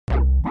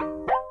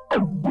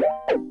Welcome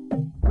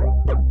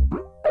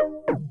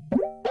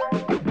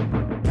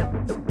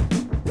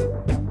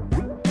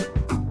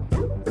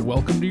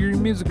to your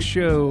music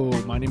show.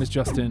 My name is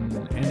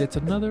Justin, and it's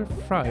another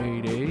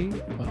Friday.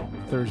 Well,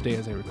 Thursday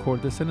as I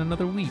record this in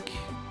another week.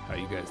 How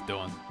you guys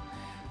doing?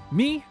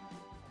 Me?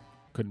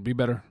 Couldn't be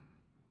better.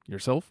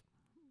 Yourself?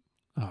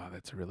 Oh,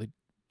 that's a really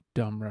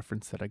dumb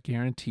reference that I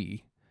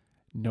guarantee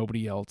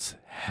nobody else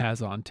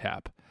has on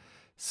tap.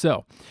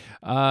 So,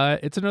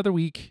 it's another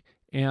week,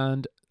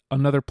 and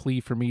another plea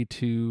for me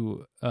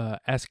to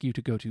ask you to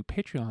go to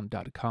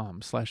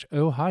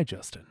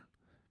patreon.com/ohhijustin,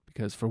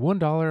 because for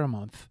 $1 a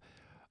month,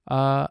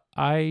 I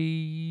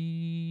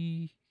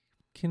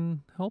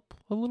can help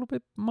a little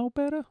bit more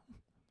better.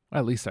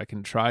 At least I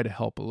can try to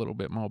help a little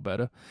bit more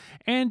better.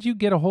 And you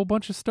get a whole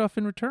bunch of stuff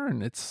in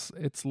return. It's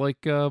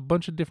like a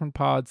bunch of different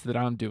pods that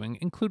I'm doing,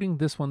 including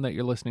this one that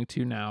you're listening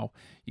to now.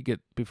 You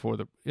get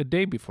a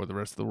day before the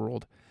rest of the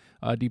world.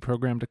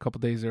 Deprogrammed a couple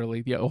days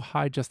early. The Oh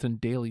Hi Justin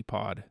Daily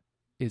Pod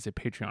is a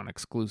Patreon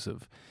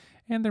exclusive.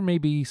 And there may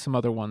be some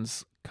other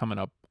ones coming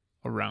up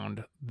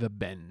around the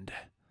bend.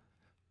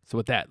 So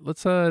with that,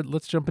 let's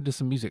jump into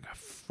some music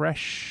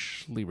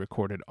freshly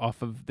recorded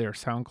off of their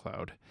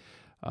SoundCloud.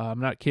 I'm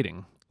not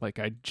kidding. Like,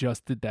 I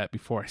just did that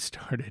before I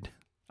started.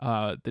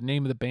 The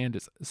name of the band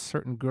is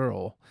Certain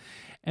Girl,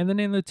 and the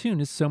name of the tune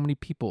is So Many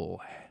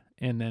People,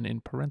 and then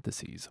in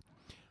parentheses,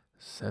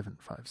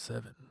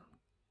 757.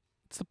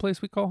 It's the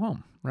place we call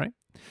home, right?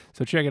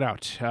 So check it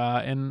out,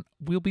 and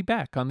we'll be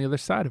back on the other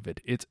side of it.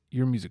 It's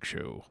your music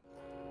show.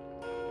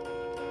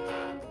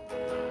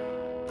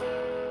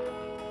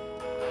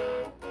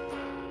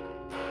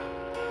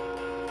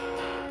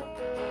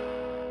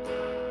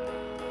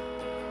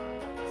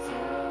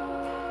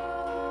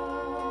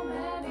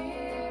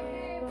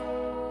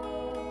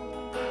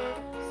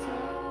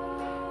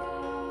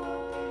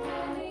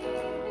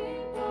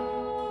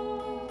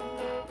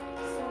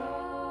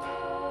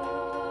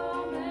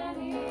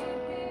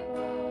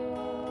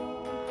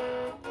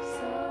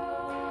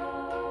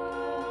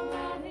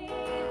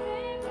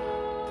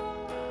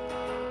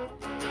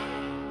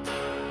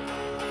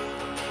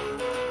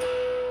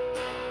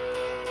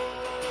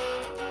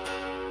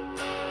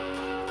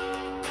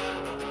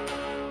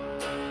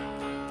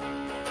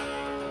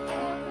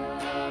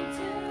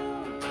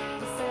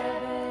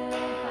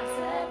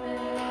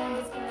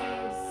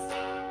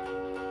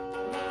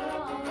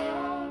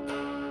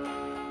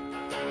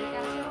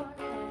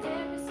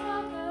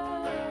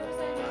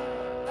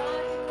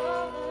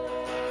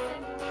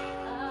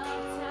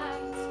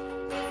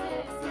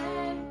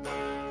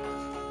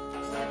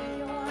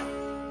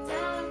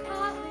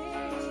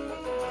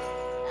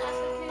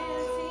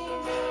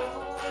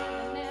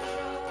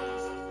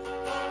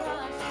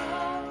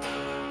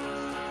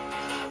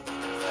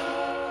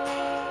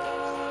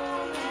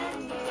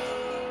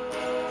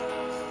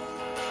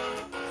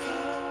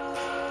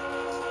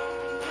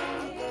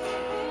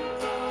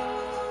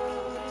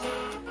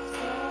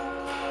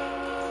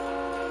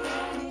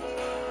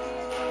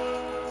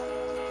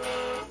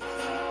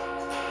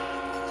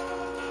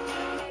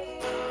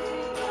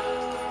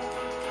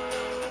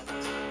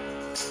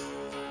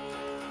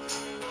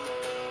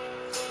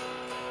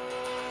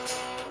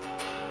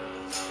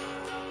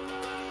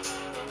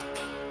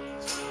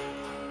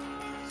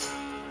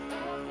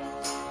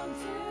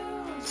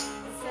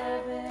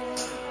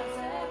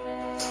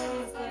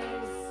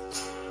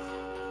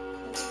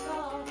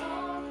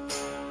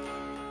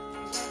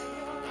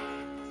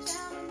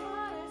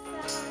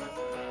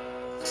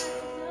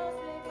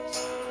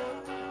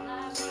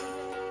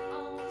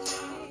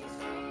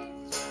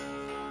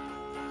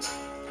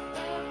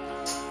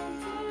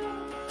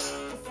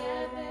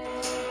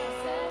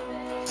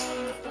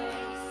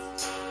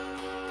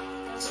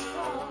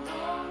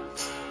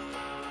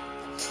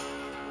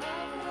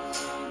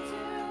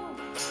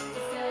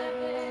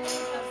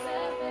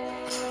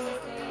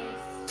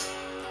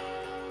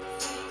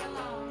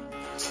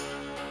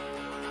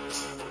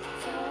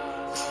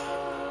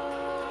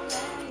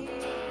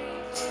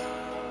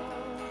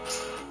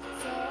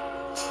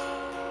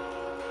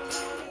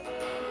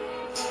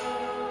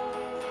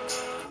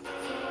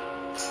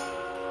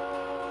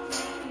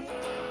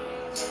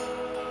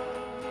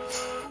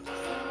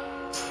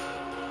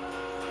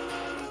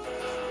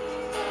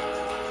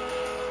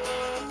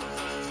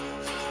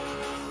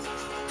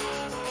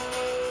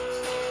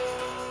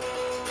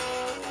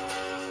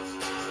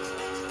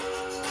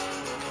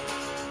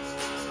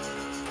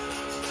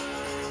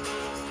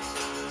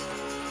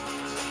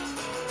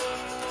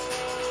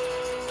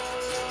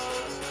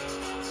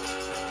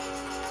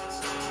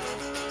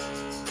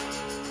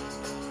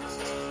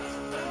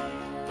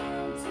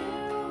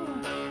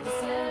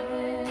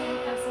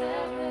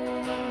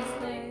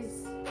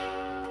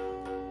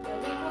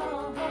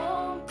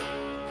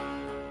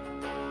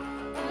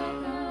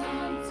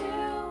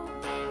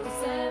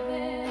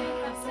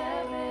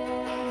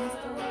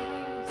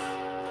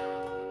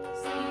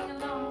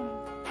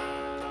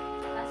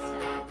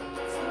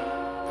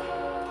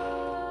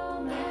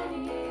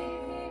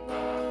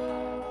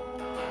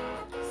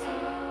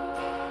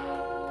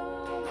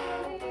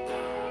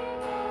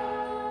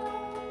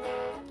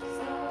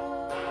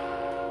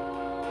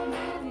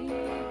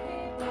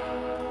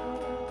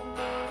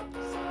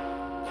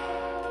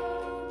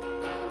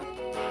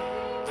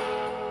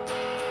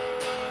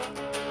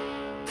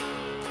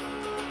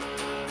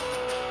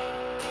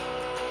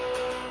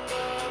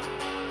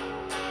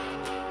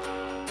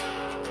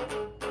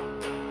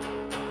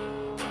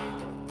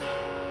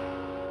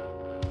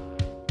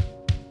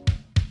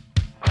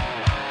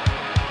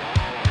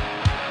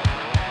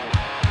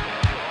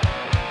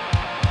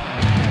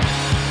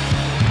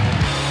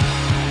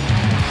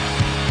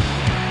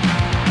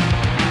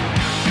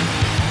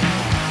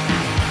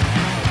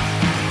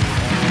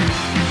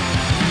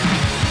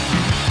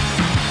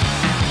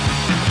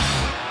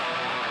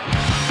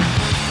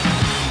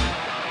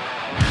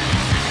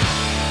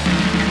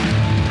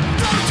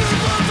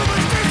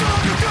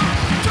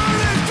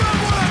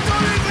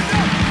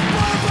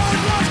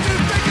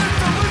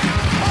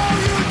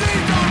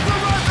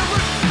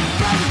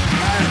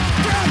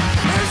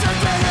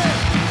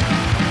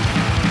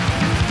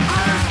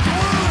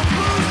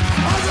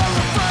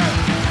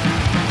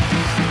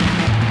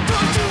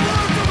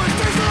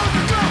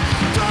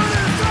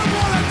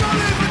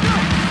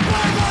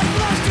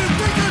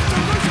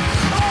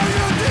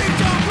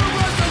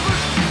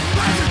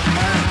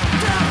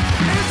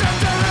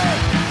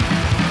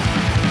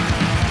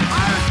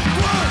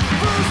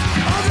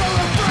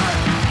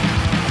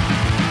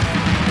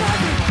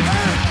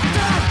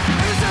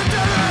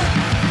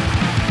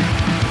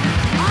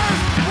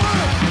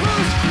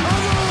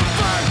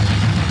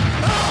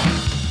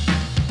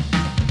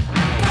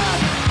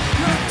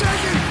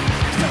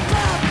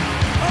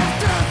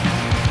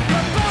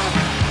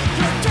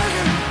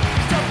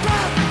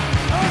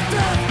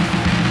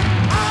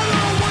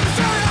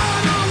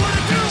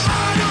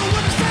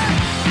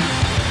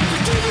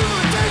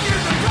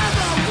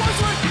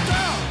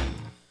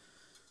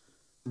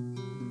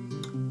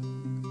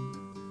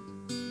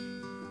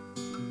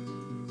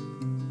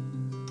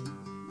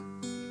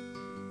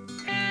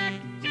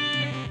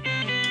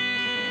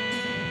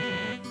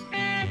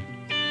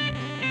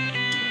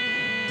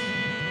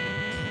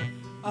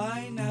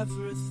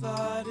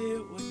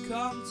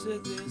 to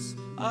this.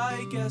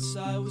 I guess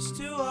I was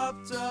too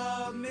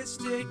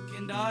optimistic,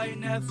 and I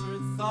never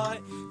thought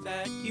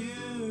that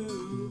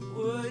you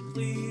would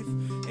leave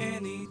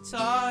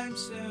anytime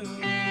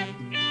soon.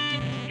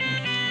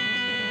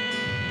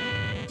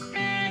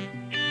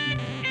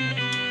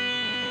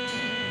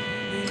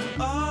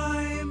 And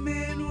I'm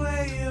in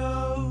way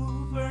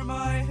over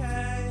my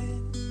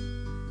head.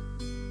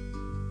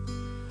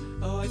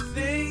 Oh, I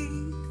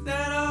think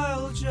that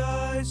I'll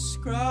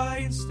just cry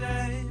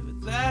instead,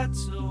 but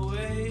that's a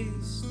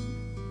waste.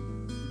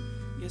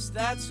 Yes,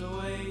 that's a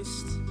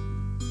waste.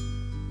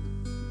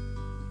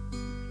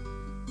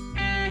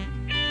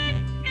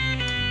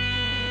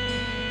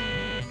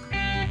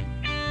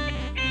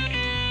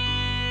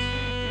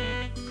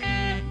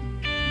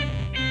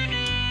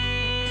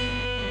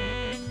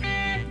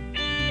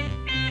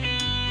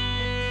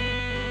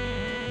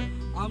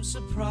 I'm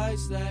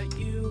surprised that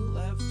you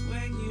left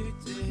when you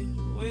did,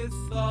 with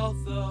all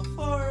the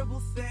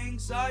horrible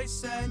things I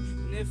said.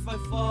 And if I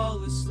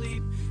fall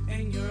asleep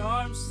in your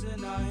arms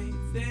tonight,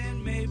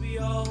 then maybe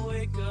I'll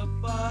wake up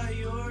by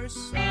your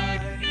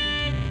side.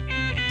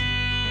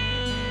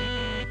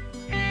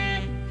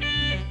 And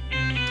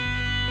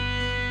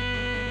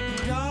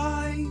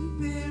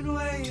I'm in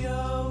way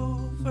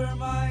over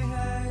my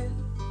head.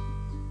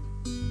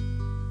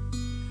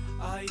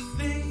 I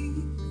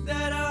think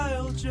that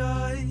I'll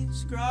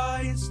just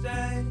cry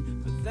instead,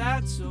 but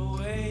that's a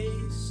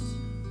waste.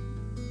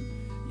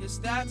 Yes,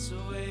 that's a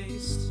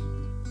waste.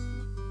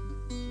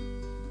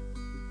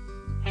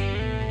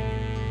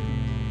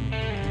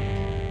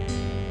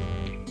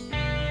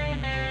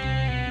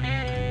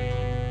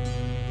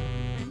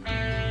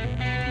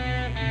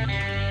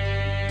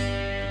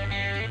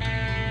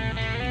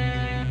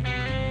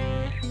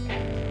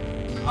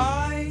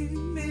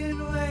 I'm in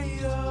way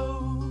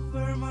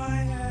over my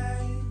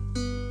head.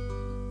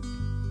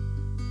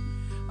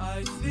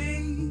 I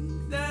think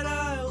that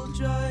I'll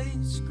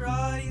just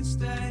cry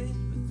instead,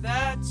 but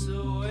that's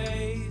a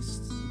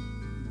waste.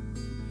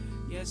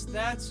 Yes,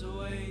 that's a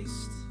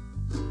waste.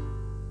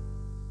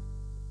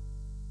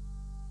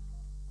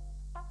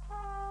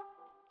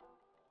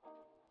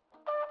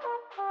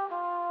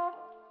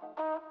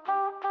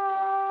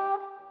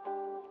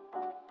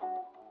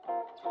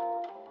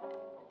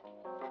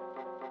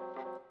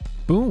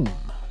 Boom.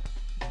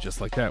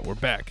 Just like that, we're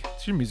back.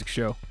 It's your music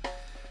show.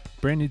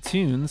 Brand new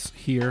tunes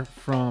here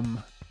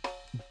from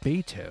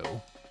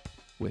Beto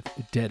with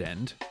Dead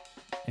End.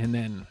 And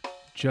then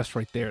just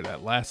right there,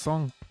 that last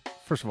song.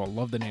 First of all,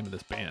 love the name of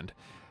this band.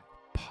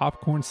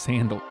 Popcorn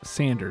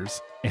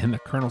Sanders and the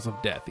Kernels of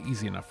Death.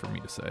 Easy enough for me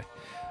to say.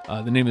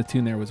 The name of the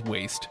tune there was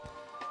Waste.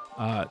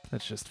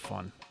 That's just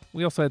fun.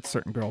 We also had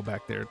Certain Girl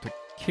back there to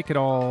kick it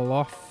all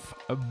off,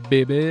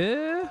 baby.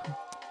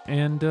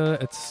 And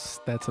that's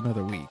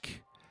another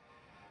week.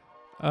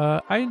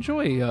 I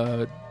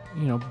enjoy,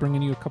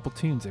 bringing you a couple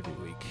tunes every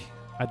week.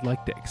 I'd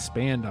like to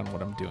expand on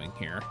what I'm doing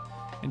here,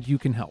 and you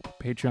can help.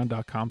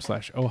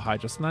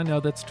 Patreon.com/ohhijustin. I know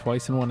that's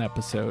twice in one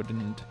episode,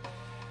 and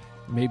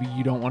maybe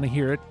you don't want to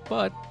hear it,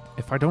 but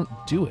if I don't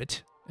do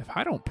it, if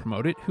I don't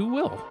promote it, who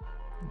will?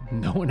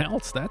 No one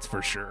else, that's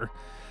for sure.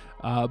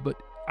 But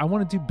I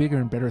want to do bigger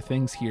and better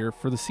things here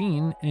for the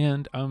scene,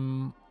 and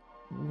I'm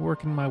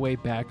working my way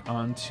back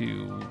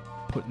onto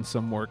putting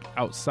some work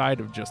outside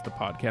of just the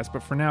podcast.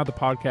 But for now, the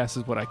podcast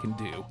is what I can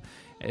do.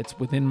 It's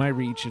within my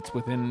reach. It's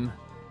within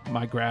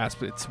my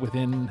grasp. It's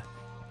within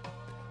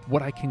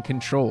what I can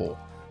control.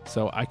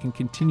 So I can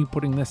continue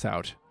putting this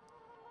out.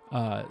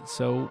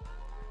 So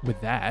with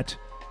that,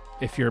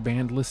 if you're a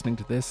band listening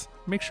to this,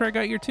 make sure I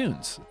got your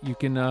tunes. You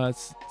can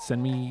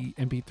send me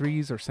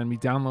MP3s or send me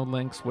download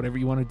links, whatever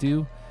you want to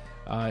do.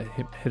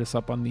 Hit us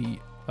up on the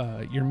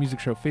Your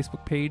Music Show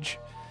Facebook page.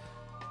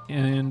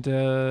 And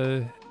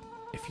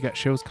if you got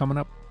shows coming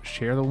up,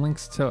 share the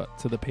links to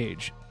the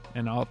page,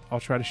 and I'll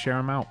try to share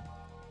them out.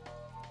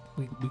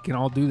 We can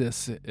all do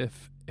this.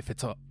 If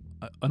it's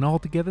an all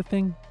together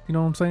thing, you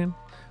know what I'm saying?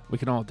 We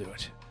can all do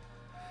it.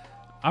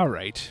 All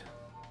right.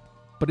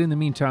 But in the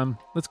meantime,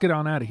 let's get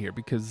on out of here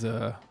because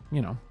it's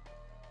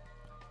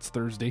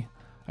Thursday.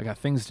 I got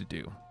things to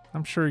do.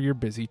 I'm sure you're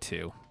busy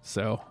too.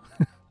 So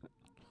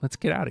let's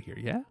get out of here,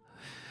 yeah?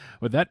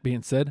 With that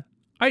being said,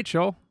 all right,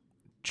 y'all.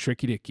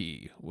 Tricky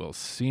Dicky. We'll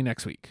see you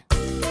next week.